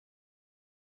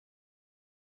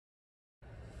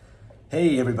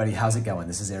Hey everybody, how's it going?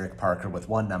 This is Eric Parker with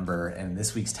One Number, and in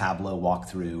this week's Tableau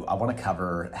walkthrough, I want to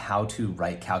cover how to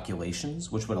write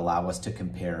calculations which would allow us to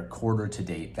compare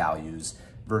quarter-to-date values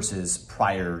versus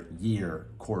prior year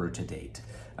quarter-to-date.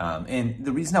 And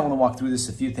the reason I want to walk through this,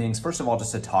 a few things. First of all,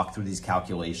 just to talk through these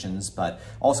calculations, but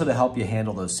also to help you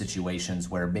handle those situations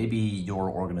where maybe your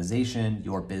organization,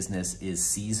 your business is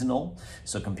seasonal.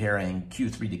 So comparing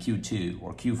Q3 to Q2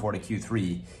 or Q4 to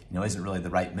Q3, isn't really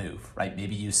the right move, right?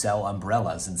 Maybe you sell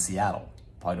umbrellas in Seattle.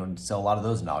 Probably don't sell a lot of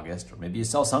those in August, or maybe you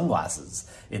sell sunglasses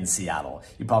in Seattle.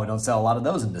 You probably don't sell a lot of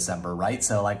those in December, right?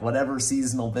 So like whatever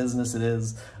seasonal business it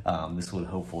is, this would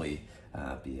hopefully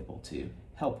be able to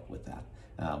help with that.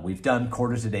 We've done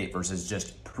quarter to date versus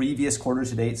just previous quarter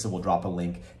to date, so we'll drop a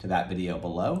link to that video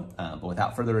below. But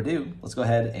without further ado, let's go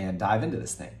ahead and dive into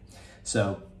this thing.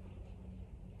 So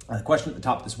the question at the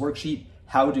top of this worksheet,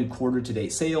 how do quarter to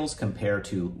date sales compare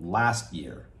to last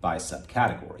year by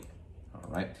subcategory? All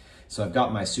right, so I've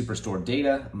got my Superstore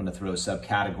data. I'm gonna throw a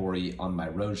subcategory on my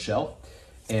rows shelf.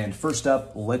 And first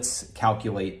up, let's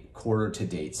calculate quarter to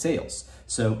date sales.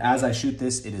 So as I shoot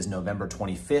this, it is November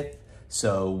 25th.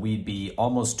 So we'd be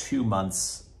almost 2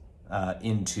 months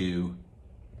into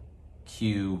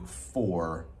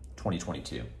Q4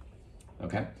 2022,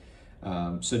 okay?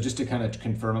 So just to kind of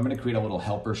confirm, I'm gonna create a little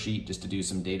helper sheet just to do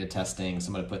some data testing. So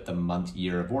I'm gonna put the month,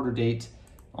 year of order date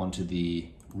onto the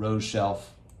rows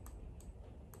shelf.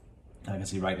 I can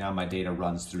see right now my data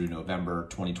runs through November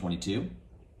 2022.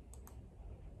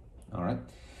 All right,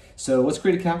 so let's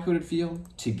create a calculated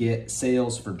field to get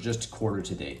sales for just quarter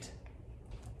to date.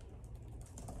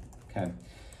 Okay,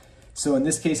 so in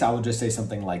this case, I would just say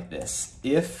something like this.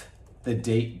 If the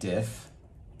date diff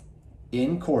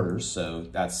in quarters, so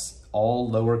that's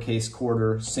all lowercase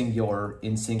quarter, singular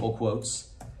in single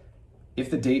quotes,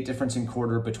 if the date difference in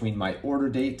quarter between my order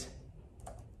date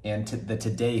and the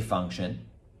today function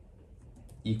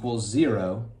equals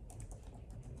 0,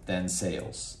 then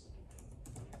sales,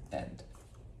 end.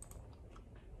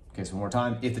 Okay, so one more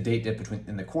time, if the date diff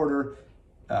in the quarter,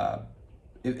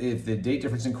 if the date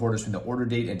difference in quarters from the order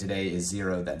date and today is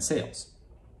 0, then sales.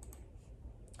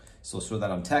 So let's throw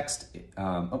that on text.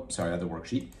 Other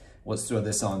worksheet. Let's throw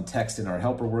this on text in our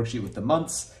helper worksheet with the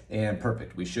months, and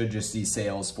perfect. We should just see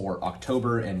sales for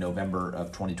October and November of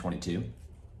 2022.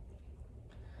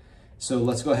 So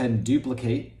let's go ahead and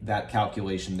duplicate that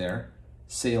calculation there,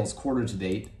 sales quarter to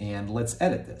date, and let's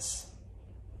edit this,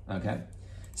 okay?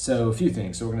 So a few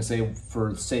things. So we're gonna say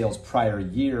for sales prior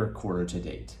year quarter to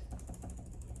date.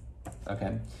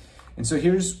 Okay, and so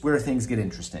here's where things get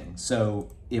interesting. So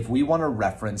if we want to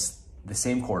reference the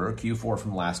same quarter, Q4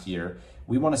 from last year,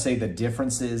 we want to say the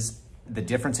difference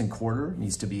in quarter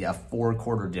needs to be a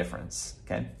 4-quarter difference,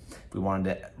 okay? If we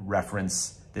wanted to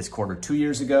reference this quarter 2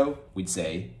 years ago, we'd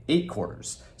say 8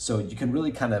 quarters. So you can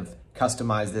really kind of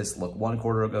customize this, look 1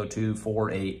 quarter ago, 2, 4,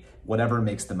 8, whatever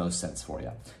makes the most sense for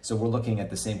you. So we're looking at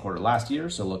the same quarter last year,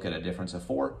 so look at a difference of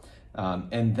 4.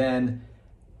 And then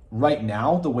right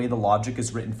now, the way the logic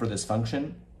is written for this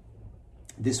function,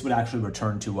 this would actually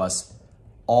return to us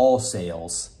all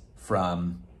sales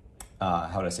from,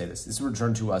 how would I say this? This would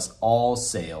return to us all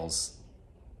sales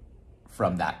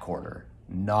from that quarter,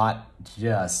 not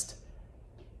just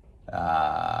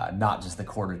the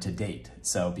quarter to date.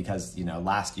 So because,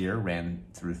 last year ran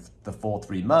through the full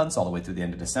 3 months all the way through the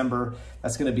end of December,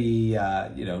 that's gonna be,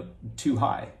 too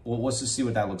high. Well, let's just see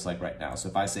what that looks like right now. So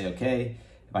if I say, okay,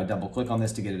 if I double click on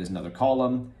this to get it as another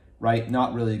column, right?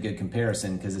 Not really a good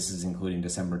comparison because this is including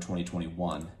December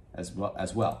 2021 as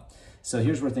well. So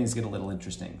here's where things get a little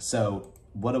interesting. So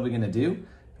what are we gonna do?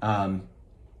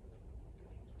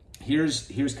 Here's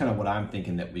kind of what I'm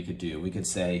thinking that we could do. We could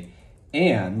say,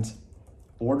 and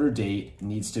order date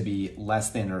needs to be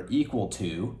less than or equal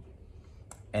to,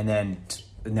 and then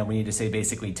we need to say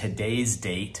basically today's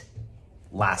date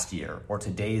last year or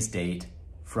today's date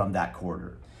from that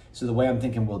quarter. So the way I'm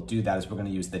thinking we'll do that is we're gonna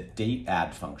use the date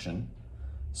add function.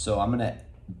 So I'm gonna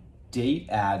date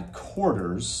add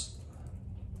quarters,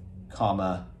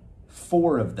 comma,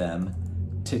 4 of them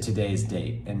to today's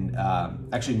date. And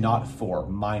actually not 4,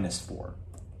 -4.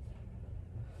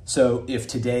 So if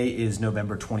today is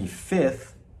November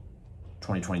 25th,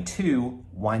 2022,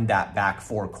 wind that back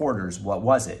 4 quarters, what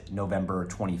was it? November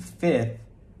 25th,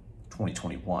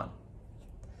 2021.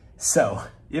 So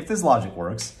if this logic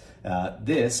works,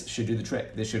 this should do the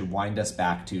trick. This should wind us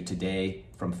back to today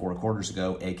from 4 quarters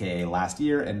ago, AKA last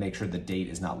year, and make sure the date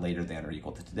is not later than or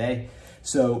equal to today.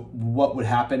 So what would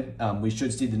happen? We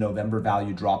should see the November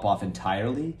value drop off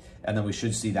entirely, and then we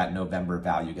should see that November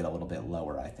value get a little bit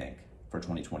lower, I think, for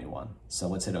 2021. So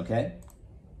let's hit okay.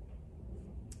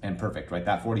 And perfect, right?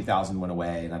 That 40,000 went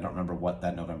away, and I don't remember what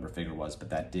that November figure was, but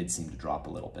that did seem to drop a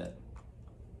little bit.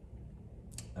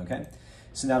 Okay,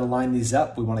 so now to line these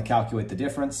up, we want to calculate the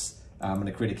difference. I'm going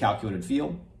to create a calculated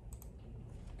field.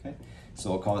 Okay,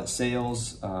 so I'll call it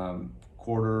sales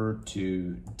quarter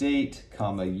to date,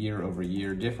 comma, year over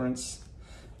year difference.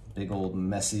 Big old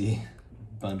messy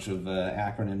bunch of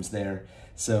acronyms there.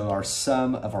 So our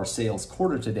sum of our sales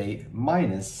quarter to date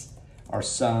minus our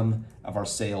sum of our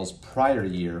sales prior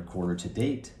year quarter to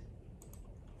date.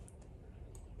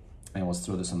 And let's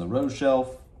throw this on the row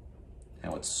shelf,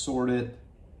 and let's sort it.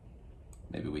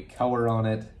 Maybe we color on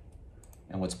it,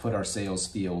 and let's put our sales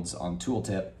fields on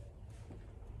tooltip.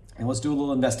 And let's do a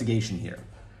little investigation here.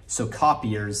 So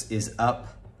copiers is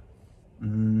up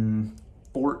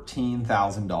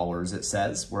 $14,000, it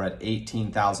says. We're at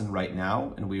 $18,000 right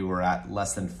now, and we were at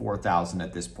less than $4,000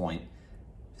 at this point,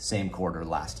 same quarter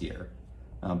last year.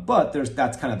 But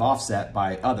that's kind of offset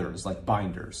by others, like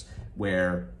binders,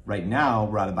 where right now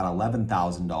we're at about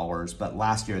 $11,000, but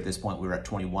last year at this point we were at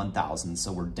 $21,000,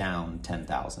 so we're down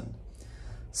 $10,000.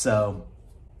 So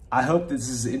I hope this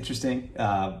is interesting.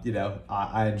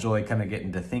 I enjoy kind of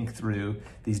getting to think through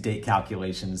these date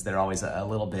calculations. They're always a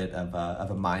little bit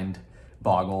of a mind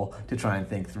boggle to try and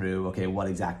think through, okay, what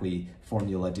exactly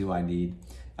formula do I need?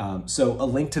 So a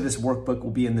link to this workbook will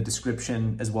be in the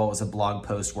description, as well as a blog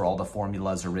post where all the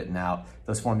formulas are written out.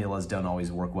 Those formulas don't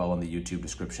always work well in the YouTube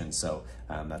description, so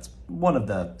that's one of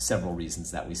the several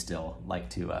reasons that we still like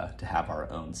to have our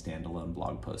own standalone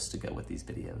blog posts to go with these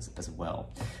videos as well.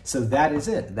 So that is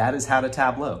it. That is how to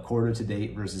Tableau, quarter to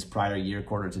date versus prior year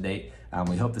quarter to date.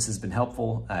 We hope this has been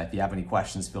helpful. If you have any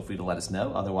questions, feel free to let us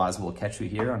know. Otherwise, we'll catch you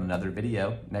here on another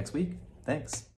video next week. Thanks.